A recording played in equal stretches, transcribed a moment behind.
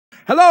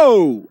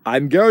Hello,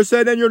 I'm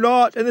Garrison and you're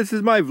not, and this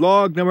is my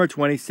vlog number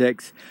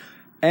 26.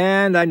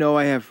 And I know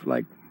I have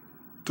like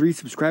 3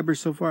 subscribers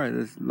so far,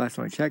 this last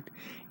time I checked,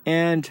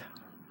 and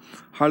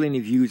hardly any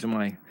views on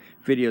my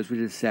videos, which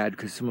is sad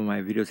because some of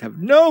my videos have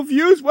no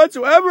views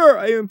whatsoever.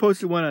 I even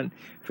posted one on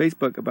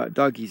Facebook about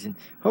doggies, and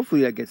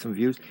hopefully that gets some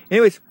views.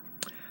 Anyways,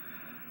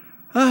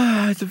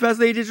 it's a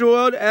fascinating digital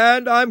world,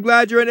 and I'm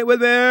glad you're in it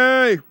with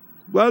me.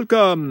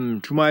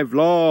 Welcome to my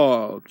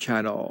vlog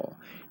channel.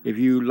 If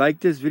you like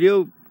this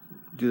video,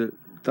 do the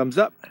thumbs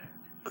up,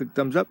 click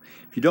thumbs up.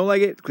 If you don't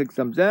like it, click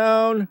thumbs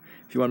down.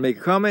 If you want to make a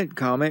comment,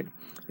 comment.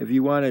 If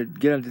you want to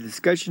get into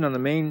discussion on the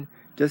main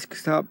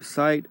desktop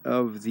site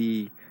of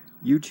the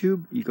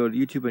YouTube, you go to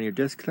YouTube on your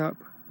desktop,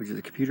 which is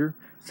a computer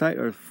site,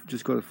 or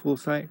just go to the full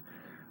site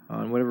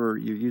on whatever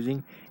you're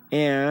using,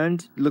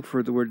 and look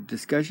for the word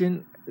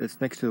discussion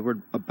that's next to the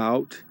word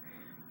about,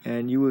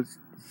 and you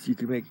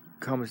can make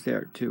comments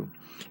there too.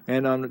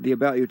 And on the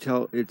about,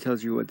 it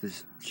tells you what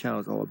this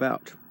channel is all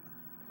about.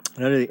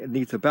 And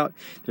underneath about,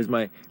 there's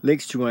my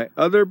links to my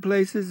other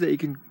places that you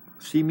can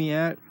see me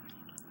at,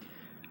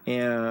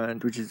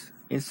 and which is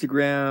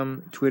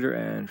Instagram, Twitter,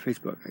 and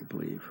Facebook, I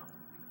believe.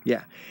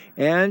 Yeah,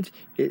 and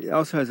it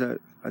also has a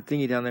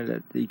thingy down there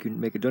that you can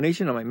make a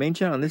donation on my main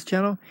channel, on this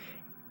channel,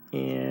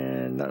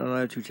 and not on the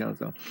other 2 channels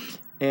though.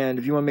 And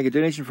if you want to make a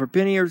donation for a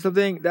penny or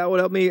something, that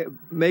would help me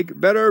make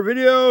better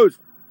videos.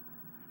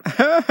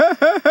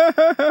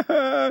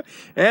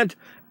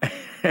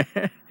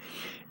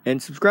 And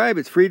subscribe.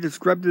 It's free to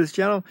subscribe to this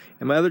channel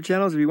and my other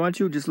channels. If you want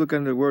to, just look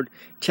under the word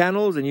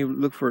channels and you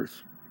look for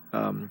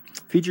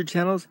featured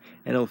channels,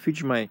 and it'll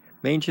feature my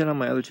main channel,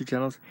 my other 2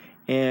 channels,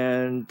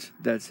 and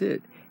that's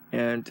it.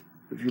 And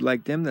if you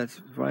like them, that's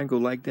fine. Go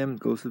like them.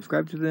 Go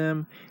subscribe to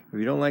them. If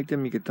you don't like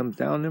them, you can thumbs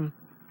down them,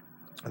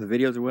 or the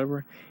videos or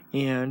whatever.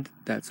 And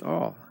that's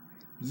all.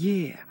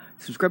 Yeah.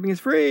 Subscribing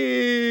is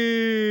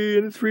free,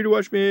 and it's free to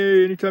watch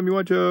me anytime you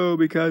want to,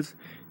 because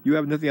you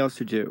have nothing else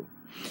to do.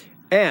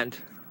 And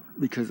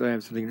because I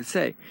have something to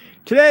say.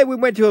 Today we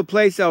went to a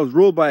place that was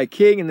ruled by a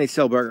king, and they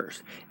sell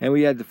burgers. And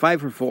we had the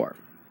 5 for $4.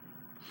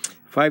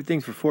 5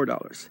 things for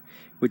 $4,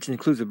 which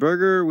includes a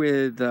burger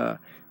with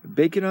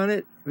bacon on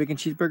it, bacon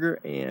cheeseburger,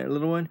 and a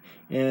little one,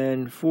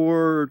 and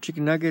 4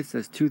 chicken nuggets,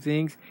 that's 2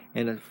 things,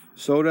 and a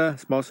soda,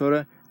 small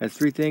soda, that's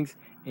 3 things,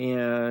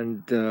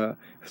 and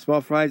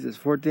small fries, that's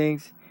 4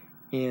 things,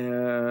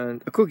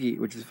 and a cookie,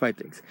 which is 5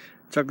 things,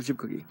 chocolate chip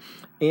cookie.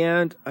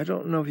 And I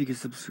don't know if you can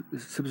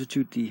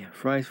substitute the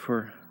fries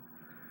for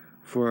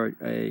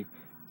a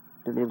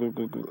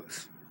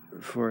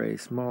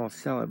small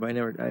salad, but I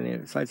never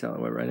side salad,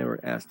 whatever. I never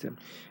asked him.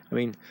 I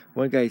mean,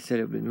 one guy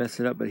said it would mess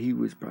it up, but he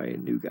was probably a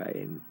new guy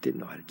and didn't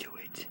know how to do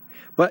it.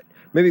 But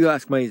maybe he'll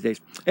ask one of these days.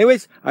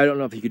 Anyways, I don't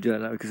know if he could do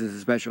that now because this is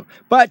special.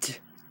 But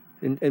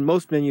in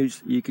most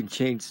menus, you can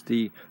change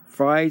the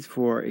fries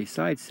for a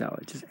side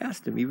salad. Just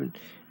ask them. Even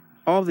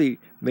all the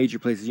major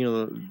places, you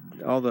know,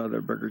 all the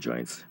other burger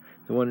joints.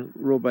 The one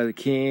ruled by the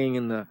king,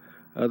 and the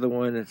other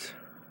one that's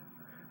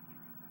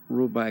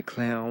ruled by a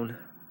clown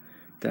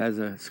that has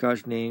a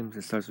Scottish name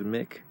that starts with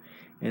Mick,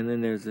 and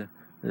then there's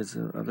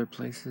other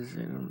places,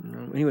 I don't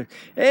know.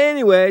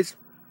 Anyways,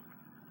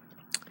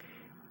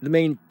 the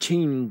main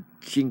speaking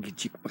Klingon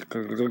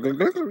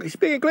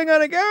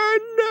again.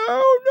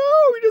 No,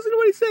 he doesn't know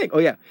what he's saying. Oh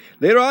yeah,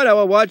 later on I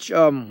will watch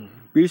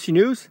BBC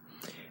News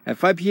at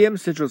 5 p.m.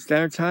 Central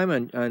Standard Time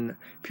on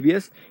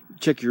PBS.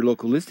 Check your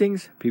local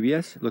listings.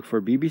 PBS, look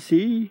for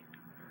BBC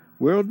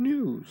World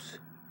News.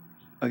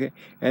 Okay,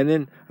 and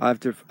then at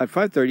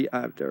 5:30,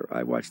 after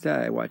I watch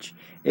that, I watch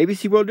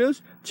ABC World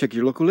News. Check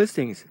your local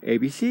listings.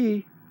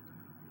 ABC.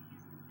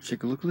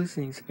 Check your local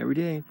listings every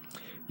day.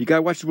 You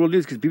gotta watch the World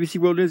News, because BBC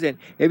World News and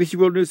ABC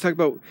World News talk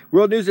about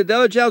world news that the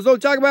other channels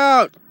don't talk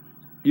about.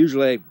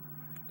 Usually.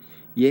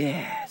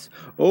 Yes.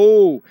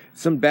 Oh,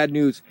 some bad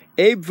news.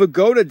 Abe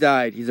Vigoda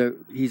died. He's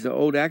an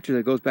old actor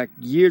that goes back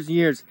years and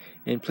years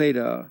and played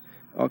all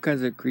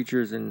kinds of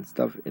creatures and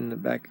stuff in the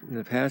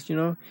past, you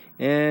know.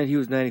 And he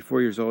was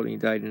 94 years old, and he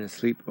died in his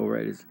sleep over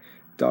at his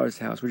daughter's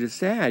house, which is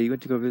sad. He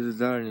went to go visit his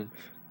daughter, and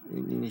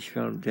she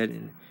found him dead,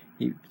 and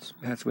he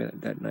passed away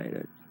that night,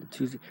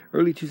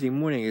 early Tuesday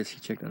morning. I guess he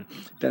checked on him.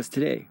 That's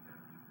today.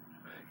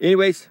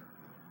 Anyways,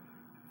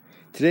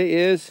 today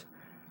is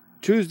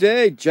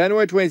Tuesday,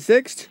 January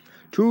 26th,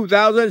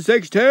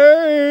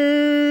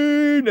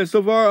 2016. And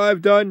so far,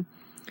 I've done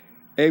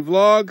a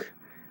vlog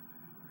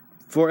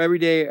for every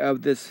day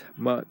of this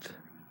month.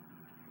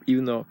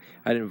 Even though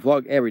I didn't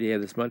vlog every day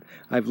of this month,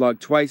 I vlogged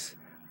twice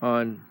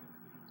on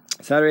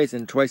Saturdays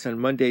and twice on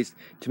Mondays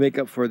to make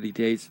up for the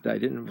days that I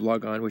didn't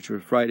vlog on, which were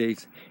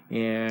Fridays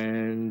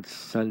and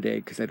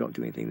Sunday, because I don't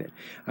do anything then.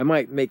 I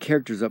might make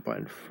characters up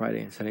on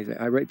Friday and Sundays.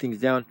 I write things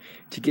down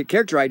to get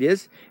character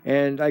ideas,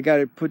 and I got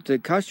to put the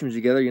costumes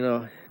together, you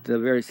know, the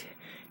various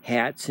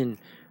hats and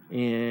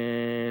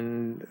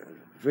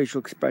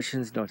facial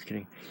expressions. No, just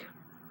kidding.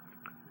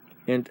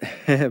 And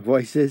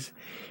voices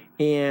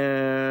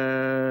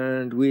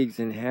and wigs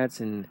and hats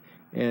and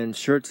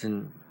shirts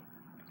and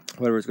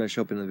whatever is going to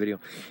show up in the video.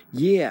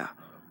 Yeah.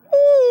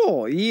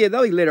 Oh, yeah,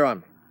 that'll be later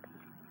on.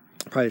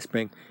 Probably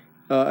spring.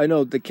 I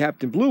know the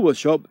Captain Blue will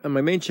show up on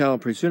my main channel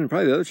pretty soon, and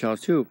probably the other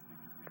channels too.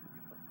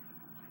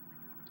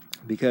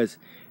 Because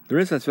the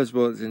Renaissance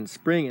Festival is in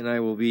spring, and I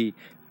will be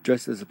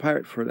dressed as a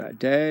pirate for that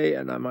day,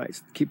 and I might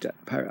keep that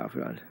pirate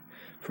outfit on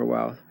for a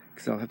while,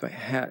 because I'll have my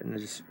hat, and I'll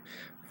just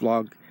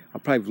vlog.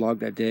 I'll probably vlog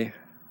that day.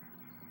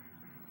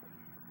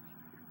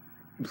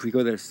 If we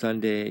go there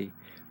Sunday,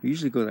 we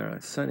usually go there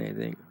on Sunday, I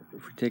think,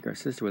 if we take our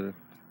sister with us.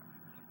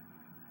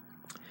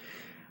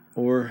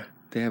 Or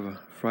they have a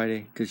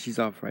Friday, because she's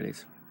off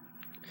Fridays.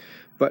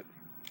 But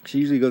she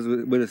usually goes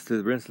with us to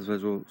the Renaissance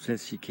Festival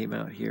since she came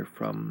out here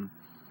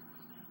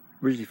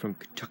originally from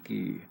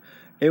Kentucky.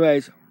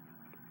 Anyways,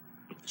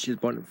 she was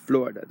born in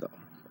Florida, though.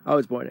 I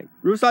was born in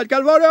Riverside,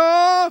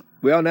 California.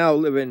 We all now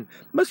live in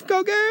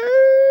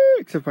Muskogee,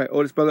 except for my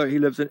oldest brother. He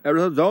lives in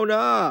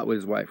Arizona with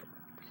his wife.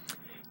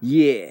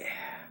 Yeah.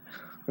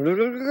 But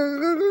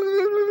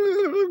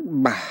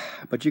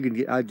you can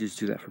get, I'll just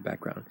do that for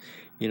background.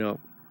 You know,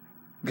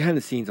 behind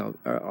the scenes, I'll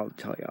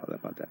tell you all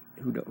about that.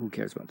 Who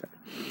cares about that?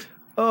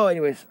 Oh,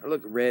 anyways, I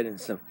look red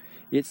and stuff.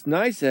 It's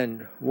nice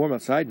and warm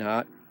outside and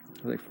hot.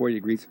 It's like 40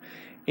 degrees.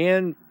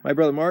 And my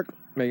brother Mark,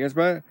 my youngest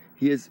brother,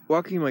 he is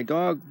walking my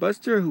dog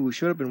Buster, who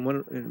showed up in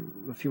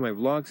a few of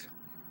my vlogs.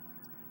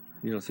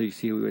 You know, so you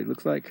see what he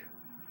looks like.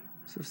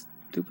 So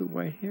stupid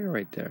white hair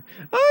right there.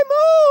 I'm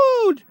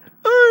old,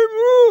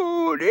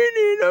 and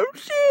then I'm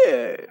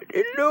sad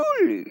and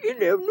lonely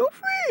and have no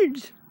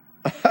friends.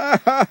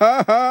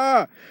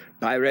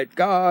 Pirate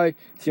guy.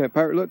 See my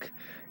pirate look?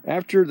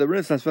 After the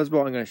Renaissance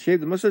Festival, I'm going to shave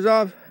the mustache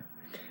off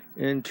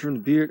and trim the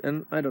beard.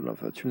 And I don't know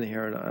if I'll trim the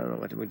hair or not. I don't know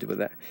what I'm going to do with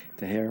that.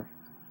 The hair.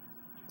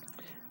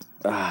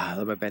 I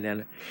love my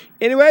bandana.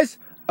 Anyways,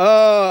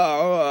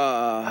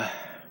 I'm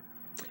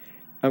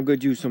going to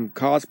do some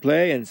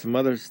cosplay and some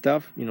other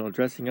stuff. You know,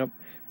 dressing up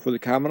for the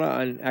camera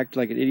and act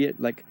like an idiot.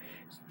 Like,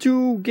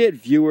 to get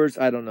viewers,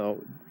 I don't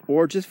know.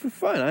 Or just for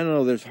fun. I don't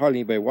know. There's hardly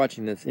anybody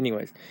watching this.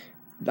 Anyways,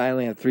 I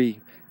only have 3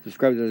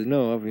 subscribers that I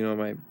know of. You know,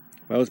 my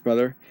oldest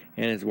brother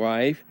and his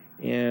wife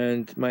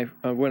and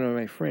one of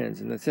my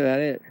friends, and that's about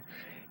it.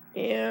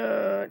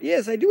 And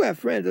yes, I do have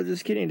friends. I'm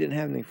just kidding. I didn't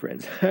have any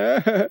friends.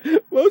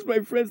 Most of my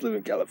friends live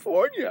in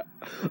California.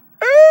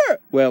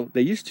 Well,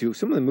 they used to.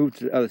 Some of them moved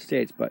to other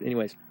states. But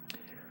anyways,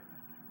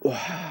 what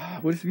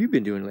have you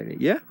been doing lately?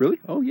 Yeah, really?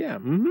 Oh yeah.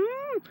 Do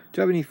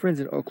you have any friends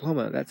in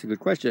Oklahoma? That's a good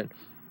question.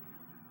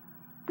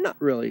 Not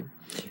really.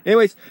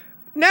 Anyways,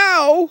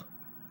 now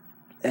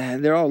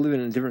they're all living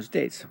in different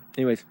states.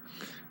 Anyways,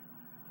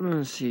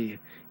 let's see.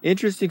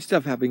 Interesting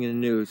stuff happening in the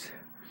news.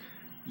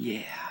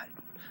 Yeah.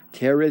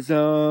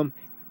 Terrorism.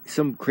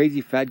 Some crazy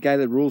fat guy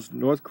that rules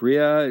North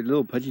Korea. A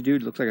little pudgy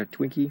dude. Looks like a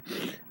Twinkie.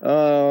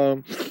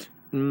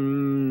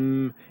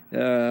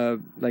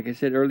 Like I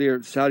said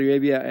earlier, Saudi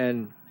Arabia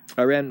and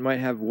Iran might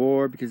have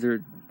war because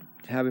they're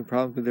having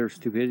problems with their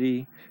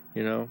stupidity.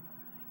 You know.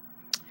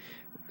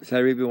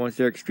 Saudi Arabia wants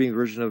their extreme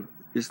version of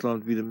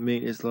Islam to be the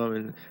main Islam,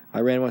 and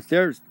Iran wants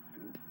their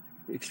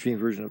extreme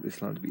version of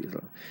Islam to be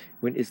Islam,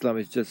 when Islam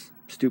is just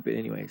stupid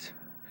anyways.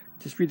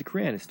 Just read the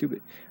Quran, it's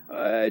stupid.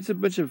 It's a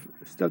bunch of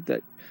stuff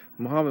that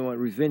Muhammad wanted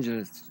revenge on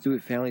his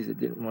stupid families that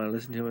didn't want to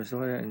listen to him and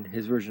stuff like that, and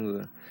his version of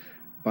the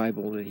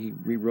Bible that he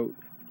rewrote.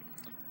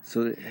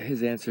 So that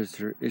his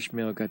ancestor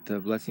Ishmael got the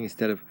blessing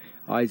instead of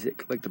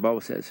Isaac, like the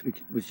Bible says,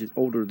 which is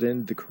older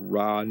than the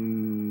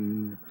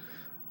Quran.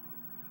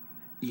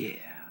 Yeah.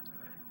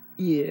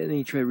 Yeah, and then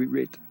he tried to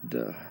rewrite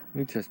the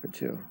New Testament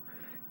too.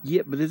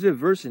 Yeah, but there's a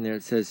verse in there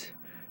that says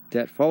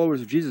that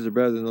followers of Jesus are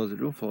better than those that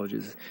don't follow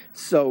Jesus.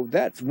 So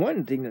that's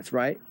one thing that's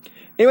right.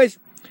 Anyways,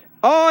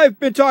 I've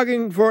been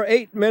talking for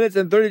 8 minutes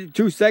and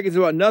 32 seconds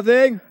about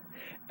nothing.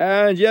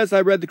 And yes,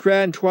 I read the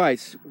Quran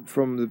twice,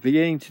 from the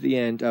beginning to the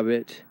end of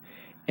it,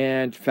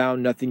 and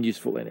found nothing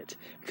useful in it.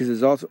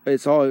 Because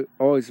it's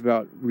always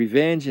about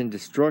revenge and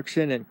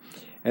destruction, and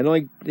the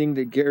only thing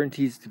that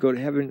guarantees to go to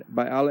heaven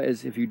by Allah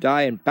is if you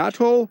die in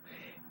battle,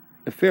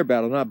 a fair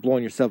battle, not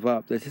blowing yourself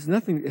up. It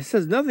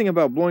says nothing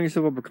about blowing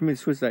yourself up or committing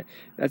suicide.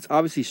 That's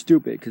obviously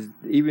stupid, because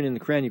even in the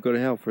Quran you go to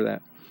hell for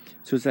that.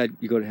 Suicide,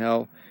 you go to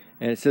hell.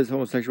 And it says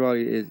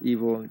homosexuality is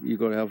evil, you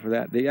go to hell for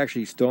that. They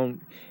actually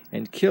stone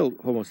and kill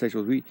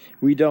homosexuals.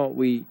 We don't.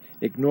 We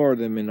ignore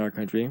them in our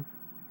country.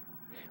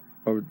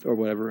 Or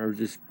whatever. Or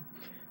just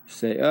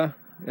say,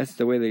 that's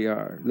the way they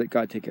are. Let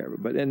God take care of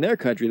it. But in their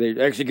country,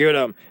 they execute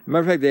them. As a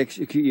matter of fact, they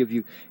execute you if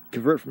you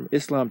convert from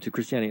Islam to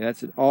Christianity.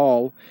 That's in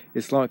all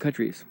Islamic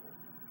countries.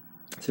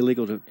 It's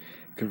illegal to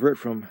convert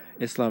from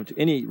Islam to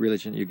any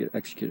religion. You get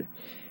executed.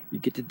 You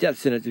get the death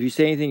sentence. If you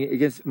say anything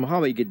against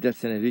Muhammad, you get death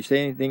sentence. If you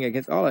say anything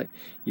against Allah,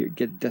 you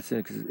get death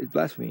sentence because it's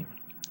blasphemy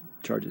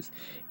charges.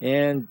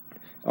 And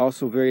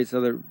also various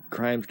other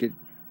crimes get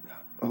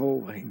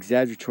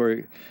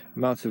exaggeratory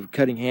amounts of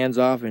cutting hands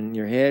off in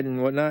your head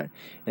and whatnot,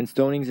 and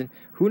stonings, and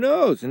who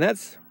knows. And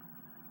that's,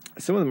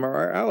 some of them are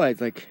our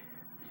allies, like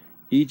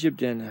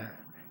Egypt and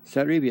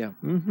Saudi Arabia.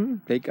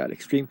 They got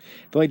extreme.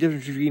 The only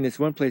difference between this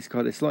one place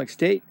called Islamic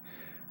State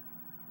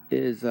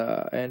is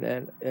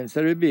and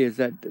Saudi Arabia is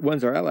that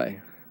one's our ally,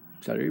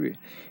 Saudi Arabia,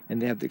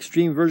 and they have the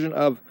extreme version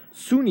of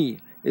Sunni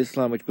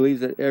Islam, which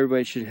believes that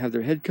everybody should have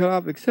their head cut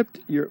off except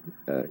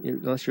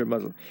unless you're a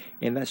Muslim.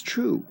 And that's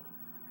true.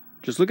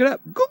 Just look it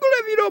up. Google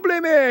it if you don't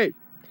believe me.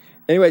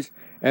 Anyways,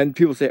 and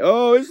people say,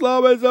 "Oh,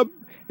 Islam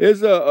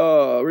is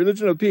a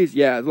religion of peace."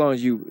 Yeah, as long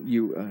as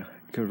you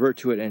convert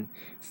to it and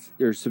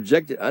you're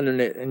subjected under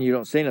it, and you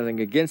don't say nothing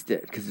against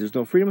it, because there's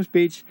no freedom of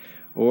speech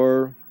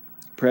or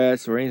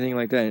press or anything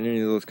like that in any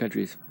of those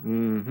countries.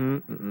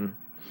 And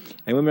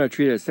women are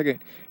treated as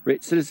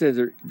second-rate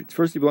citizens.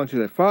 First, they belong to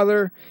their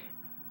father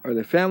or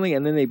their family,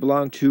 and then they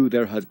belong to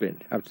their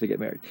husband after they get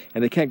married.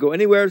 And they can't go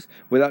anywhere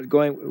without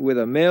going with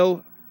a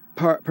male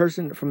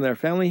person from their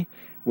family,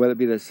 whether it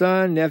be their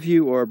son,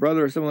 nephew, or a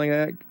brother or something like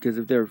that, because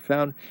if they're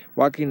found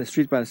walking the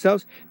streets by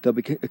themselves, they'll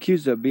be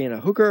accused of being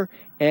a hooker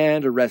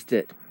and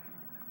arrested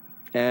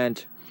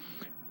and,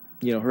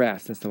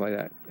 harassed and stuff like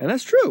that. And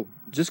that's true.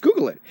 Just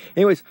Google it.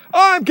 Anyways,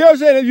 I'm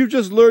Garrison, and you've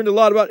just learned a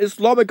lot about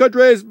Islamic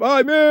countries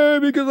by me,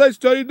 because I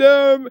studied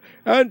them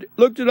and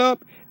looked it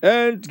up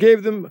and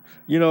gave them,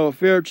 a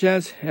fair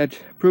chance at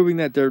proving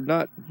that they're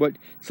not what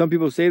some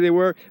people say they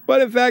were.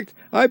 But in fact,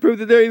 I proved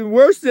that they're even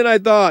worse than I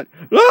thought.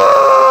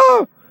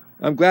 Ah!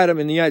 I'm glad I'm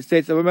in the United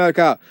States of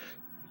America.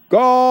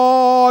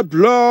 God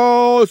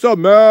bless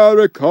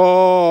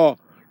America,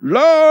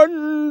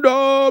 land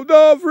of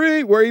the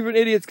free, where even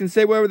idiots can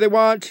say whatever they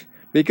want,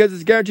 because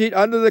it's guaranteed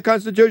under the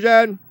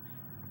Constitution.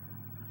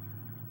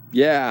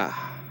 Yeah,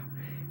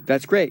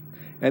 that's great.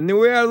 And then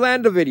we're a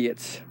land of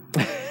idiots.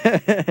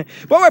 But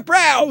we're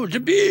proud to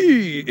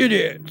be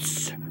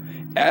idiots.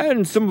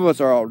 And some of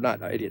us are all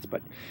not idiots,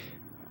 but,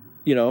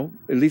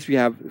 at least we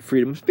have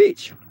freedom of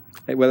speech.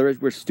 Whether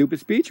we're stupid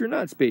speech or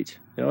not speech.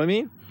 You know what I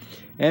mean?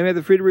 And we have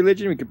the freedom of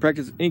religion. We can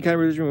practice any kind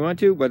of religion we want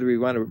to, whether we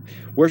want to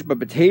worship a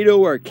potato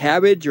or a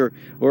cabbage or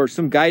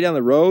some guy down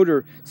the road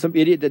or some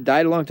idiot that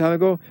died a long time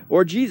ago,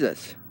 or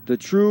Jesus, the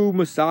true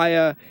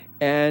Messiah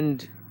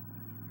and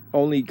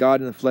only God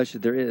in the flesh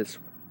that there is.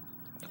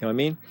 You know what I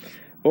mean?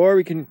 Or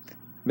we can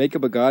make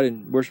up a God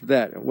and worship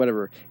that, or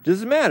whatever. It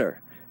doesn't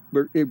matter.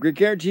 We're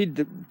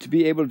guaranteed to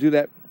be able to do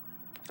that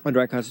under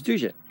our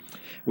Constitution,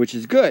 which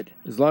is good,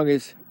 as long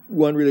as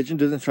one religion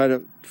doesn't try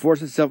to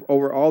force itself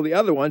over all the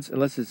other ones,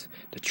 unless it's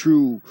the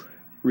true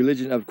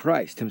religion of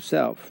Christ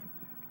himself.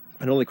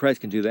 And only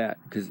Christ can do that,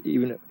 because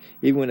even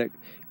when a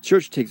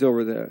church takes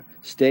over the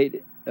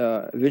state,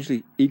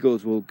 eventually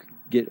egos will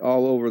get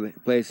all over the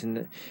place,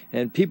 and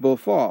people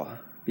fall,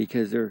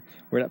 because we're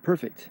not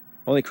perfect.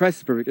 Only Christ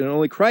is perfect, and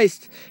only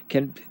Christ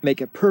can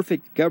make a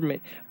perfect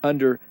government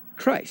under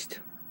Christ.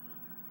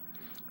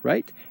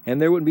 Right?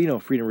 And there wouldn't be no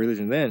freedom of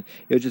religion then.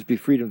 It would just be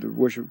freedom to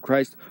worship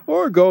Christ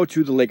or go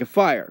to the lake of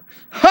fire.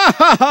 Ha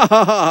ha ha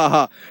ha ha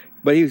ha!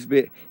 But he'd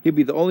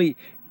be the only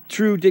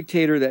true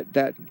dictator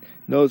that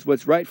knows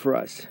what's right for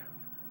us,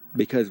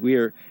 because we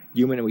are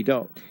human and we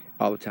don't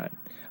all the time.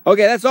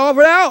 Okay, that's all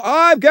for now.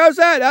 I'm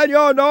Garrison, and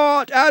you're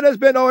not. And it's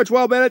been over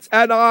 12 minutes,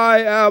 and I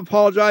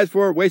apologize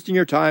for wasting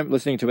your time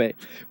listening to me.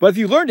 But if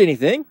you learned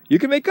anything, you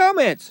can make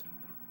comments.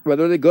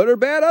 Whether they're good or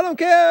bad, I don't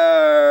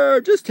care.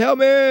 Just tell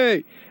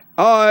me.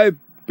 I've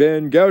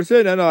been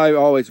Garrison, and I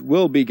always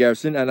will be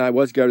Garrison, and I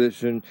was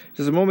Garrison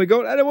just a moment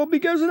ago, and I will be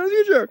Garrison in the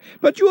future.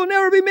 But you will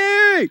never be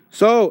me.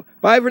 So,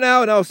 bye for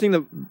now, and I'll sing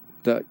the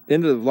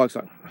end of the vlog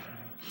song.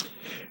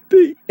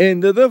 The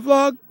end of the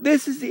vlog.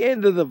 This is the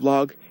end of the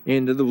vlog.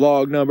 End of the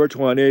vlog number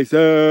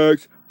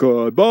 26.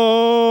 Goodbye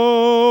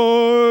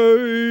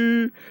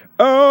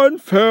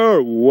and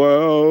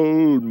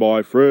farewell,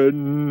 my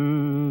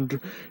friend.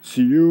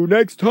 See you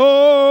next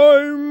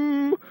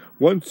time.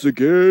 Once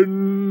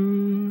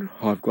again,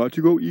 I've got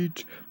to go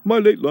eat my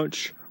late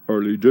lunch,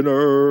 early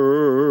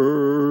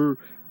dinner.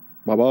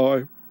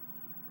 Bye-bye.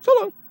 So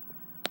long.